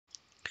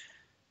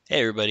Hey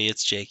everybody,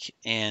 it's Jake.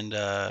 And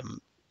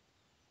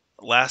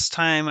last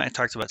time I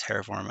talked about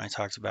Terraform, I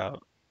talked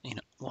about,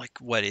 like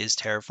what is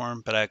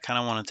Terraform, but I kind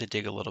of wanted to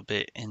dig a little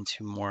bit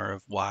into more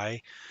of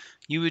why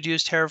you would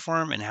use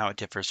Terraform and how it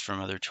differs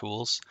from other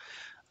tools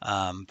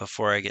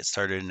before I get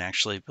started in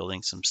actually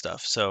building some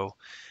stuff. So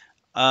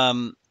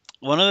um,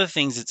 one of the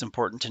things that's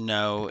important to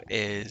know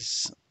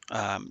is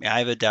I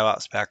have a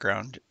DevOps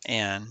background,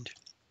 and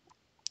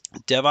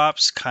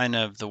DevOps kind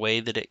of the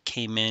way that it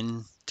came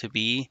in to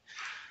be.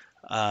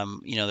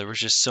 There was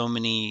just so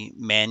many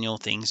manual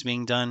things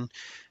being done.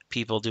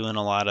 People doing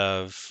a lot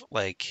of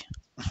like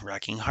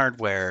racking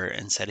hardware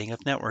and setting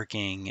up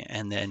networking,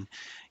 and then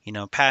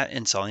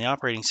installing the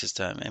operating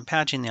system and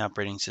patching the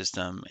operating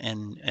system,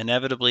 and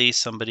inevitably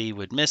somebody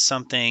would miss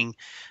something,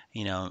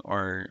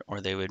 or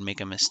they would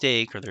make a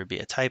mistake, or there'd be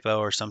a typo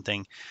or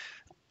something,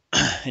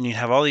 and you'd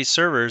have all these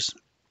servers.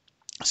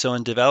 So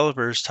when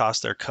developers toss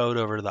their code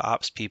over to the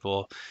ops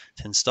people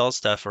to install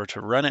stuff or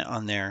to run it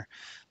on there,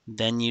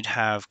 then you'd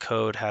have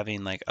code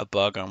having like a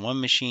bug on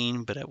one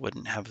machine, but it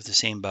wouldn't have the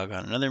same bug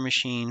on another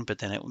machine, but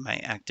then it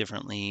might act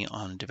differently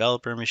on a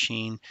developer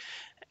machine.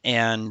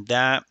 And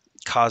that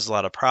caused a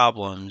lot of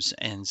problems.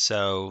 And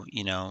so,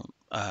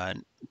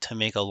 to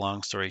make a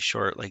long story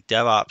short, like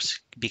DevOps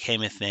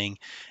became a thing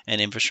and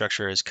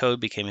infrastructure as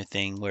code became a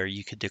thing where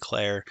you could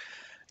declare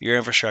your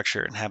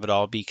infrastructure and have it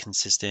all be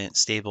consistent,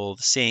 stable,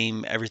 the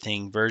same,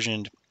 everything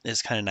versioned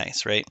is kind of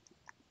nice, right?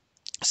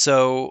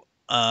 So,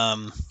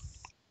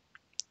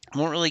 I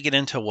won't really get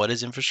into what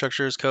is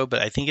infrastructure as code,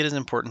 but I think it is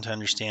important to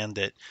understand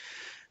that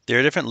there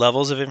are different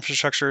levels of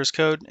infrastructure as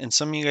code, and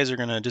some of you guys are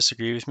going to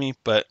disagree with me,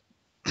 but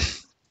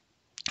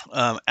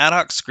ad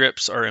hoc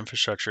scripts are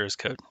infrastructure as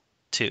code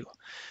too.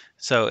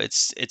 So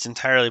it's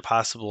entirely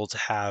possible to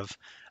have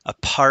a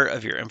part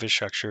of your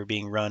infrastructure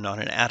being run on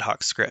an ad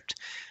hoc script,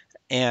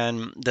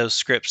 and those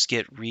scripts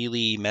get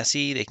really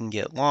messy. They can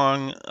get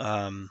long.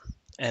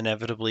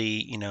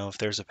 Inevitably, if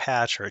there's a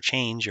patch or a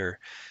change or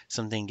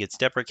something gets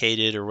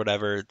deprecated or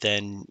whatever,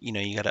 then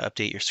you got to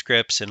update your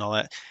scripts and all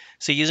that.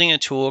 So using a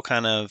tool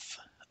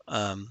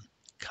um,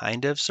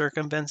 kind of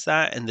circumvents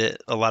that, and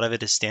that a lot of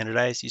it is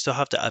standardized. You still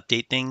have to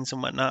update things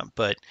and whatnot,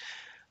 but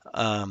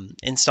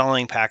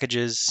installing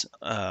packages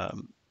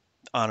on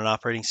an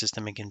operating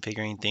system and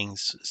configuring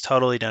things is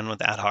totally done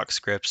with ad hoc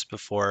scripts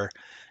before,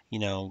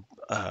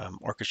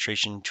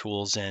 orchestration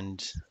tools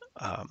and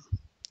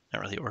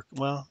not really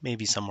well,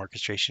 maybe some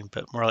orchestration,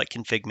 but more like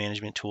config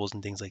management tools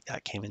and things like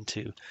that came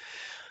onto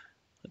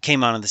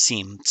the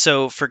scene.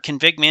 So for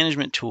config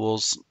management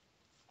tools,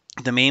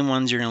 the main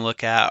ones you're going to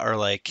look at are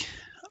like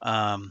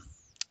um,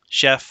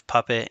 Chef,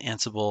 Puppet,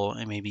 Ansible,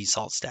 and maybe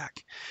SaltStack.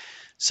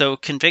 So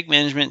config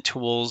management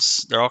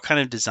tools, they're all kind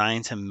of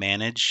designed to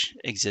manage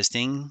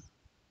existing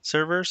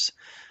servers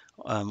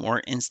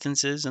or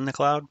instances in the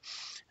cloud.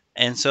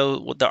 And so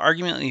what the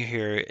argument you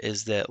hear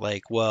is that,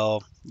 like,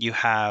 well, you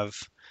have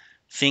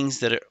things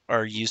that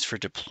are used for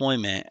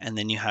deployment, and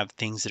then you have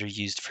things that are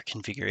used for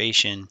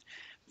configuration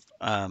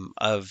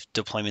of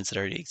deployments that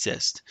already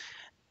exist.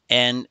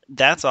 And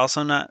that's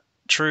also not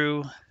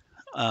true,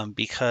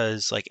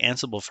 because, like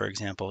Ansible, for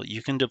example,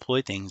 you can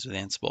deploy things with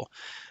Ansible.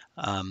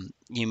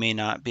 You may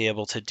not be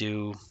able to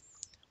do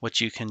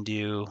what you can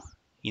do,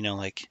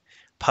 like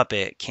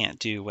Puppet can't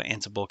do what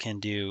Ansible can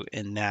do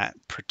in that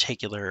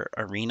particular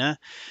arena,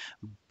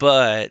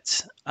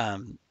 but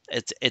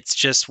it's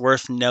just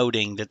worth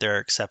noting that there are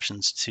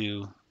exceptions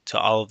to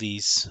all of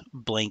these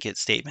blanket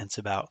statements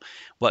about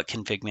what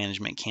config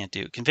management can't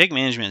do. Config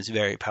management is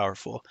very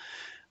powerful.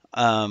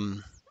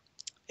 Um,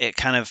 it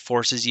kind of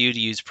forces you to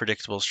use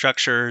predictable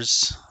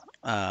structures.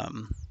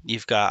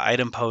 You've got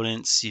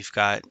idempotents, you've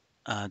got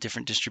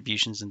different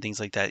distributions and things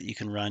like that you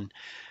can run,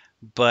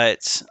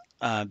 but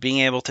being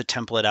able to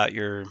template out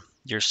your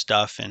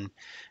stuff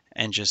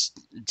and just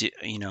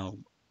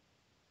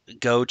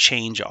go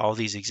change all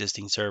these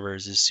existing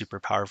servers is super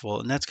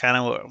powerful. And that's kind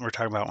of what we're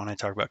talking about when I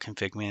talk about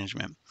config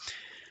management.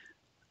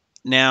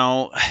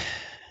 Now,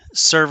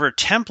 server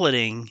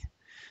templating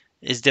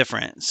is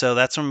different. So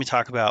that's when we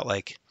talk about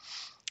like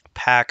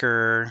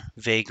Packer,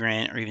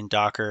 Vagrant, or even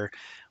Docker,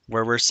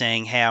 where we're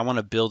saying, hey, I want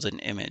to build an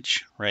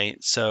image,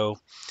 right? So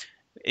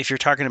if you're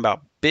talking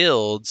about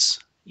builds,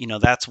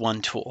 that's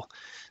one tool.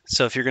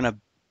 So if you're going to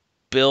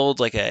build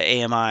like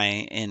a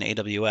AMI in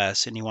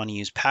AWS and you want to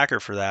use Packer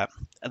for that,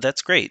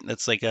 that's great.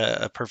 That's like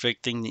a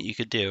perfect thing that you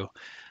could do,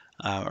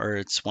 or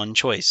it's one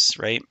choice,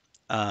 right?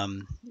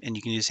 And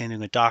you can do the same thing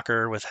with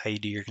Docker with how you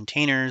do your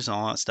containers and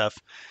all that stuff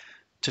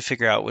to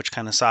figure out which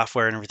kind of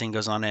software and everything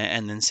goes on it,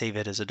 and then save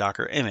it as a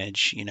Docker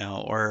image,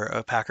 or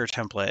a Packer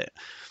template,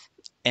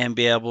 and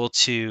be able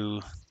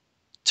to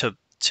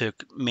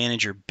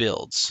manage your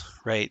builds,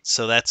 right?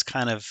 So that's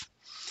kind of,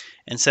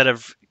 instead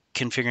of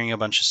configuring a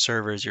bunch of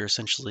servers, you're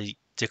essentially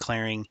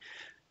declaring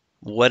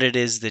what it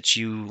is that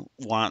you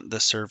want the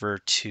server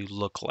to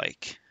look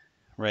like,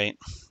 right?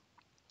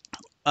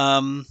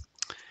 Um,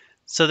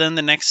 so then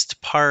the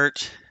next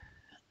part,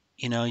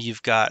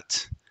 you've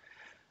got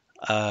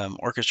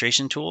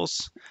orchestration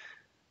tools.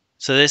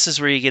 So this is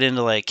where you get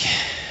into like,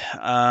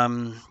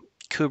 um,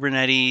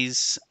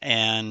 Kubernetes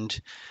and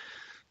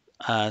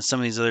some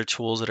of these other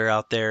tools that are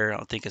out there.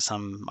 I'll think of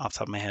some off the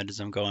top of my head as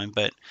I'm going,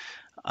 but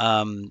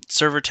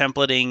server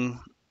templating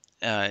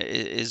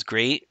is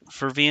great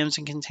for VMs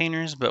and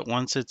containers, but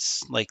once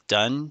it's like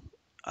done,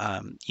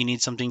 you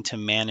need something to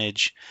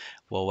manage.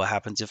 Well, what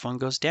happens if one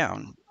goes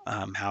down?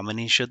 How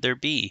many should there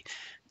be?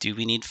 Do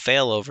we need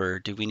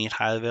failover? Do we need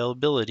high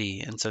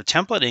availability? And so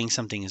templating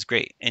something is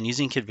great, and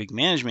using config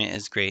management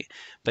is great.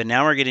 But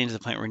now we're getting to the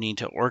point where we need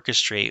to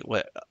orchestrate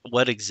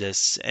what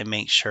exists and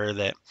make sure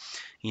that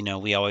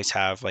we always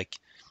have like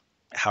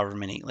however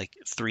many, like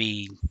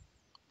 3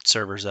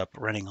 servers up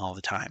running all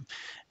the time,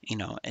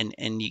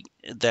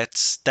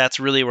 that's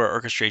really where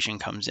orchestration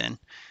comes in.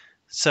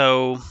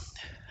 So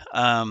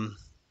um,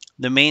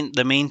 the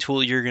main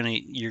tool you're gonna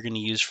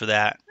use for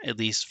that, at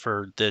least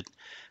for the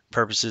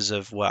purposes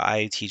of what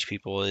I teach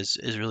people, is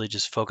really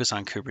just focus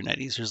on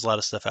Kubernetes. There's a lot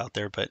of stuff out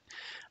there, but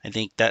I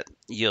think that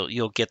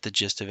you'll get the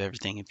gist of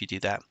everything if you do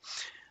that.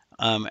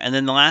 And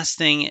then the last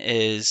thing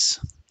is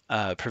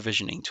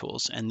provisioning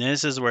tools, and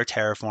this is where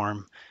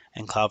Terraform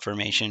and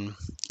CloudFormation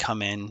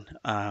come in.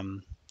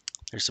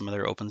 There's some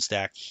other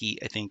OpenStack Heat,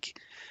 I think,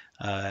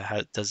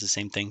 does the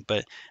same thing,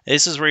 but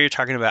this is where you're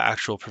talking about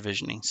actual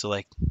provisioning. So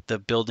like the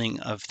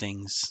building of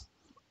things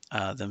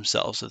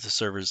themselves, of the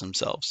servers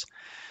themselves.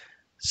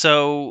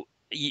 So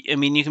I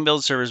mean, you can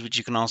build servers, but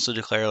you can also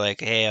declare like,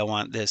 hey, I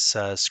want this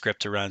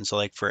script to run. So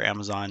like for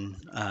Amazon,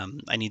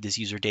 I need this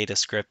user data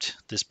script,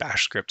 this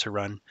bash script to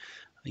run,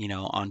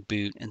 on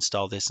boot,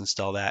 install this,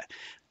 install that.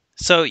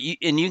 So you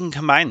can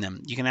combine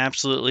them. You can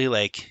absolutely,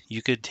 like,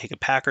 you could take a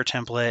Packer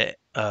template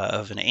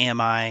of an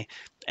AMI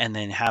and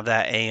then have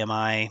that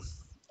AMI,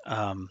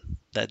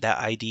 that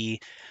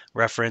ID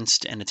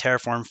referenced in a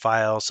Terraform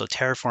file. So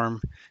Terraform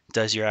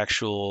does your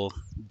actual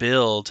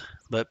build,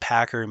 but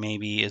Packer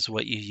maybe is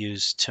what you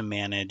use to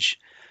manage.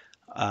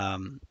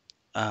 Um,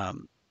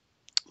 um,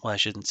 well, I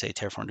shouldn't say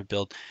Terraform to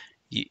build.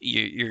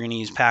 You're going to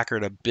use Packer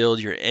to build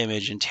your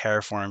image, and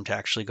Terraform to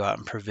actually go out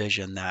and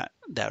provision that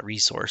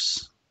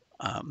resource.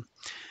 Um,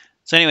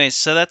 so anyways,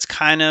 so that's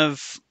kind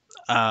of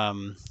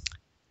some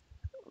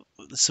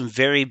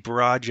very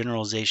broad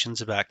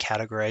generalizations about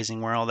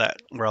categorizing where all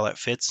that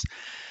fits.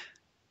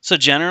 So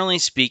generally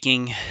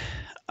speaking,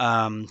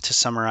 to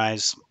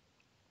summarize,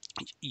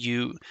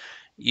 you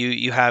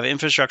you have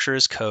infrastructure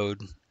as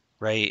code,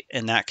 right?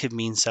 And that could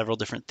mean several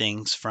different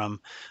things, from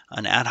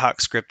an ad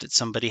hoc script that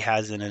somebody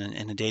has in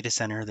a data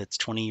center that's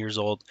 20 years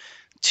old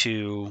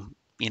to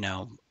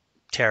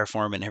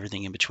Terraform and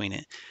everything in between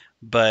it.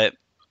 But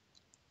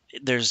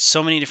there's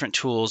so many different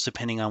tools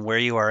depending on where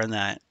you are in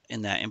that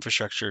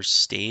infrastructure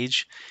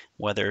stage,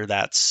 whether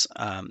that's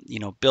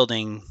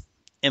building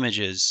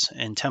images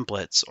and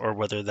templates, or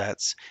whether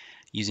that's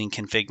using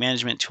config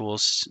management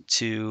tools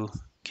to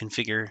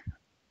configure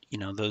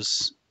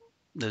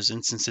those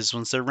instances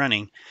once they're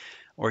running,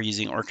 or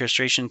using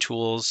orchestration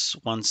tools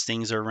once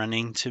things are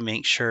running to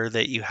make sure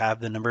that you have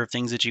the number of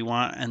things that you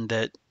want and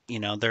that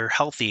they're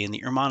healthy and that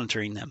you're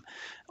monitoring them,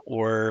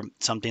 or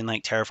something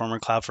like Terraform or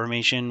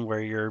CloudFormation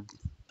where you're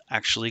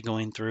actually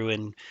going through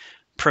and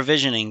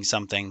provisioning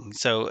something.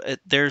 So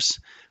there's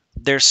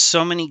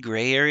so many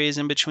gray areas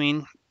in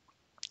between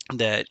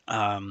that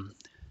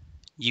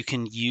you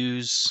can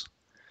use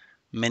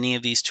many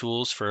of these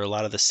tools for a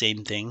lot of the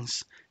same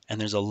things, and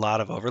there's a lot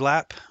of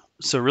overlap.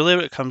 So really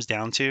what it comes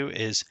down to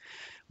is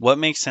what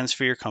makes sense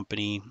for your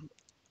company,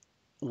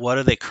 what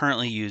are they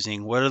currently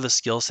using, what are the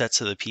skill sets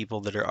of the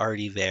people that are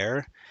already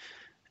there,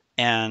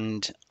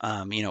 and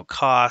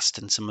cost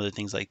and some other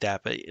things like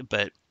that.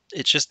 But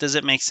it's just, does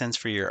it make sense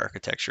for your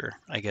architecture,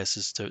 I guess,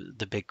 is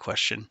the big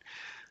question.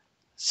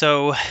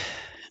 So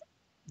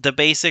the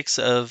basics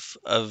of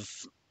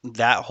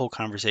that whole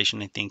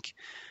conversation, I think,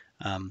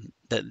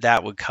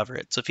 that would cover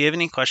it. So if you have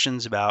any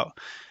questions about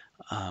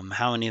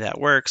how any of that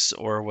works,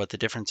 or what the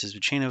difference is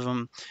between of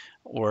them,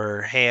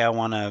 or hey, I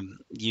want to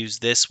use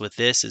this with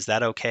this, is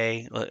that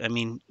okay? I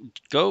mean,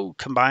 go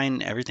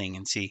combine everything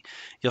and see.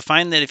 You'll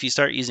find that if you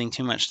start using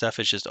too much stuff,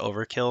 it's just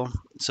overkill.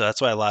 So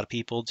that's why a lot of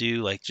people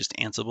do like just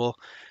Ansible,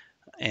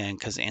 and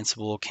because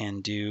Ansible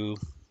can do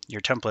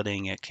your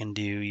templating, it can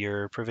do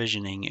your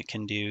provisioning, it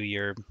can do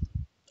your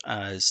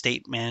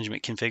state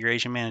management,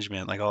 configuration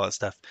management, like all that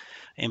stuff,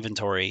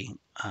 inventory,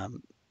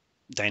 um,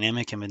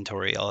 dynamic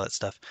inventory, all that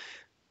stuff.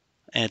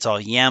 And it's all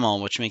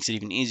YAML, which makes it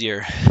even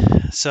easier.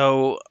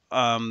 So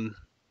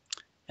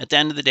at the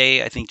end of the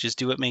day, I think just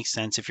do what makes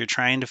sense. If you're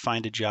trying to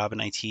find a job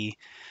in IT,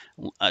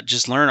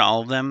 just learn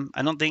all of them.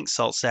 I don't think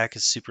Salt Stack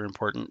is super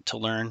important to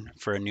learn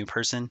for a new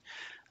person.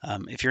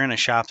 If you're in a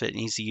shop that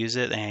needs to use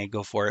it, then hey,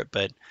 go for it.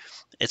 But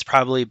it's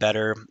probably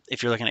better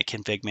if you're looking at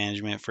config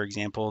management, for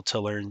example, to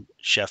learn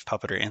Chef,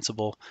 Puppet, or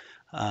Ansible.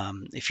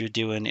 If you're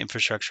doing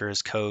infrastructure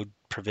as code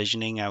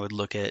provisioning, I would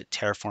look at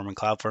Terraform and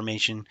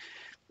CloudFormation.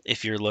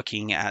 If you're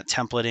looking at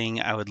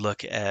templating, I would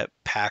look at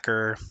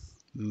Packer,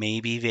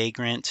 maybe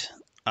Vagrant.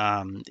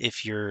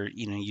 If you're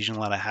using a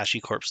lot of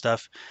HashiCorp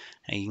stuff,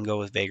 and you can go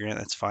with Vagrant,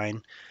 that's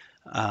fine.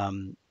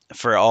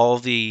 For all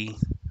the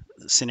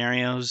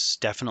scenarios,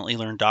 definitely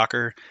learn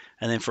Docker.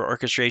 And then for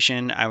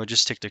orchestration, I would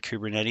just stick to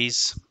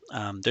Kubernetes.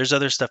 There's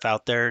other stuff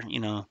out there,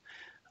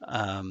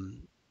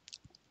 um,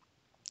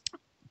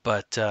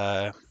 but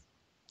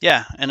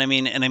yeah, and I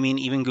mean,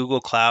 even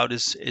Google Cloud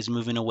is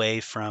moving away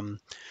from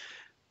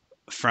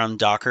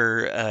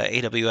Docker.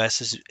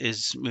 AWS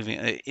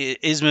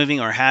is moving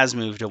or has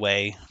moved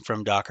away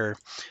from Docker.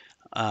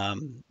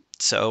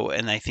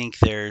 And I think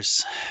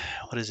there's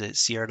what is it,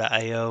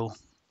 Sierra.io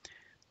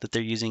that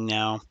they're using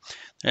now.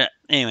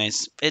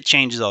 Anyways, it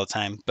changes all the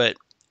time. But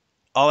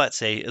all that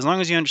say, as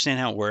long as you understand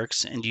how it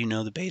works and you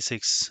know the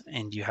basics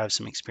and you have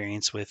some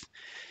experience with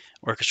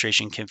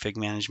orchestration, config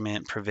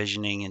management,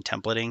 provisioning, and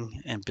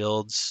templating and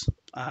builds,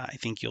 I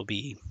think you'll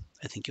be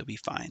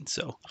fine.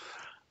 So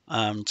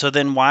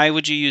then why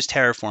would you use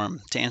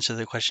Terraform to answer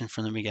the question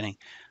from the beginning?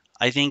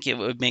 I think it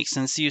would make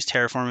sense to use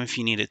Terraform if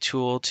you need a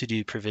tool to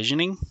do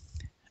provisioning,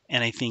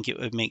 and I think it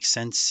would make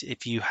sense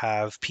if you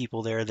have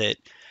people there that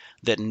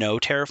know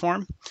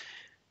Terraform,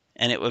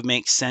 and it would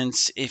make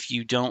sense if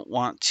you don't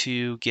want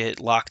to get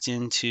locked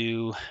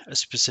into a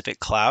specific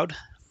cloud,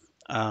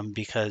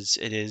 because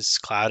it is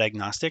cloud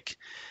agnostic.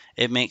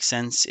 It makes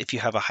sense if you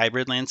have a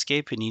hybrid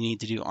landscape and you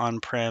need to do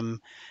on-prem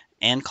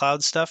and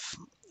cloud stuff,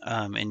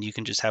 and you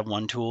can just have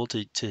one tool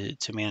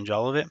to manage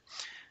all of it.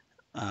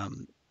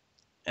 Um,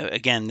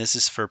 Again, this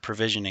is for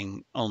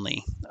provisioning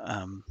only.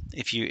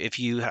 If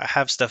you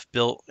have stuff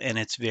built and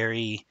it's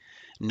very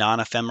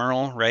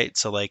non-ephemeral, right?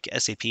 So like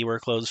SAP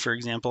workloads, for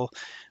example,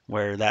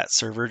 where that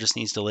server just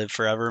needs to live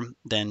forever,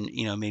 then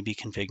maybe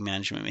config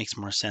management makes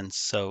more sense.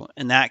 So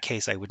in that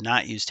case, I would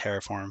not use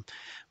Terraform,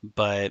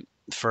 but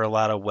for a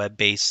lot of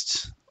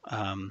web-based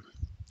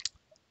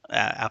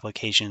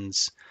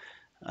applications,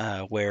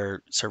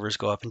 where servers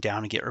go up and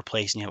down and get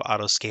replaced, and you have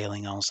auto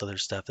scaling and all this other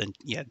stuff, then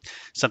yeah,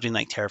 something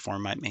like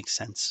Terraform might make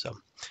sense. So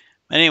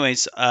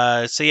anyways,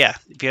 so yeah,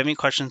 if you have any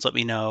questions, let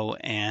me know,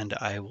 and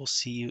I will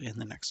see you in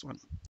the next one.